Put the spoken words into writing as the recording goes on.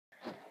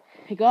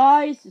Hey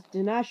guys, it's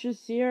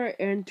Dinashus here,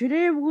 and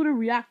today we're gonna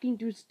reacting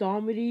to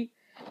Stormity,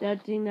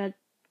 that thing that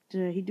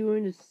he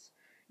doing this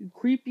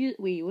creepy.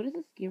 Wait, what is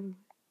this?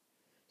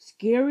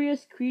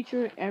 Scariest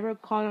creature ever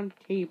caught on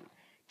tape,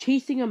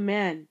 chasing a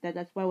man.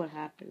 That's why what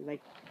happened.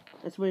 Like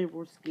that's why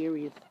we're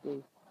scariest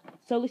thing.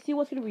 So let's see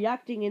what's gonna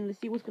reacting and let's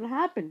see what's gonna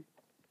happen.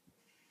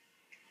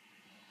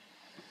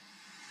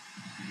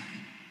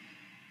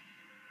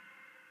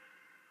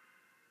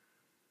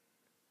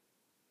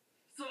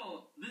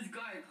 So this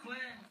guy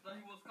claims that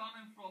he was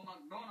coming from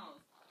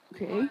McDonald's.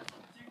 Okay.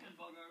 Some chicken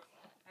burgers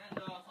and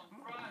some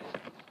fries.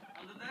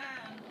 And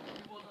then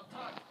he was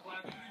attacked by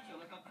a creature,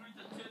 like a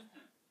creature chased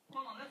him.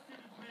 Hold on, let's see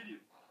this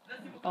video.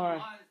 Let's see what kind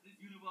of lies this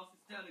universe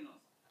is telling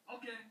us.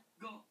 Okay,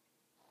 go.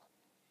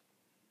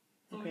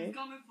 So he's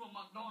coming from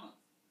McDonald's.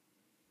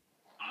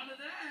 And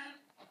then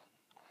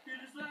he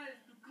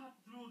decides to cut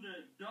through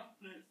the dark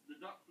place.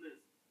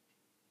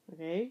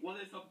 Okay.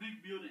 Well, it's a big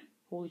building.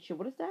 Holy shit,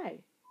 what is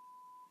that?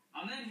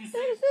 And then he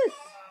What sees, is this?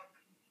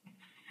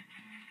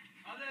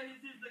 and then he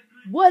sees the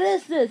creature. What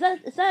is this?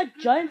 Is that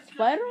a giant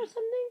spider or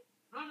something?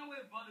 Run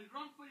away, buddy.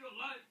 Run for your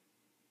life.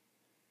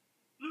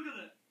 Look at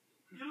that.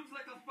 He looks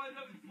like a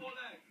spider with 4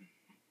 legs.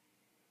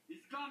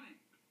 He's coming.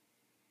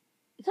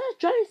 Is that a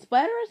giant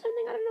spider or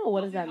something? I don't know.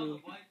 What does that mean?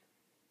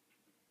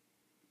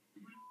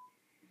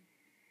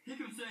 He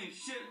keeps saying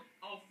shit.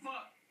 Oh,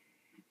 fuck.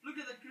 Look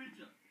at the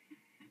creature.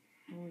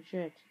 Oh,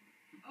 shit.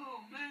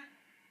 Oh, man.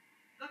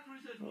 That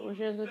creature is Oh,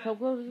 shit. Come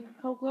closer.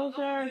 Come Oh,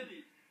 closer.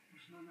 really?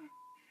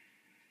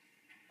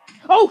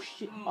 Oh,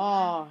 shit.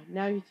 Oh,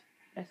 now he's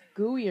that's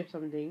gooey or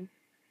something.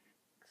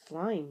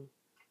 Slime.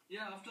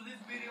 Yeah, after this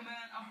video,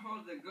 man, I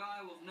heard the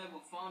guy was never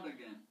found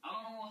again. I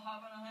don't know what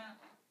happened to him,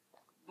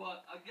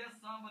 but I guess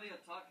somebody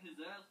attacked his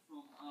ass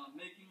from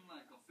making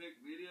like a fake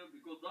video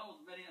because that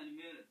was very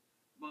animated.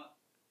 But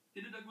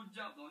he did a good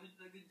job, though. He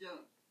did a good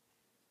job.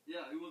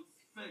 Yeah, it was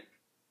fake.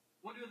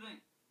 What do you think?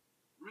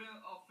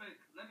 Real or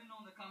fake? Let me know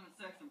in the comment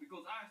section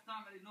because I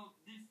already know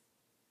this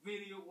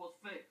video was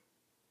fake.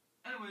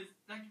 Anyways,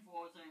 thank you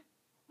for watching.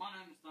 My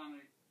name is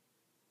Tommy.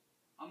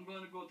 I'm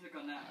going to go take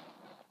a nap.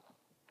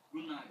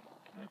 Good night.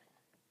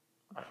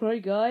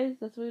 Alright, guys,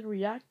 that's what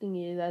reacting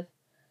is.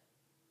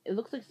 It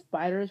looks like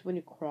spiders when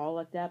you crawl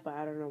like that, but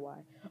I don't know why.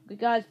 Okay,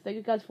 guys, thank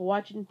you guys for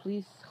watching.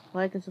 Please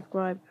like and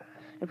subscribe,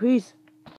 and peace.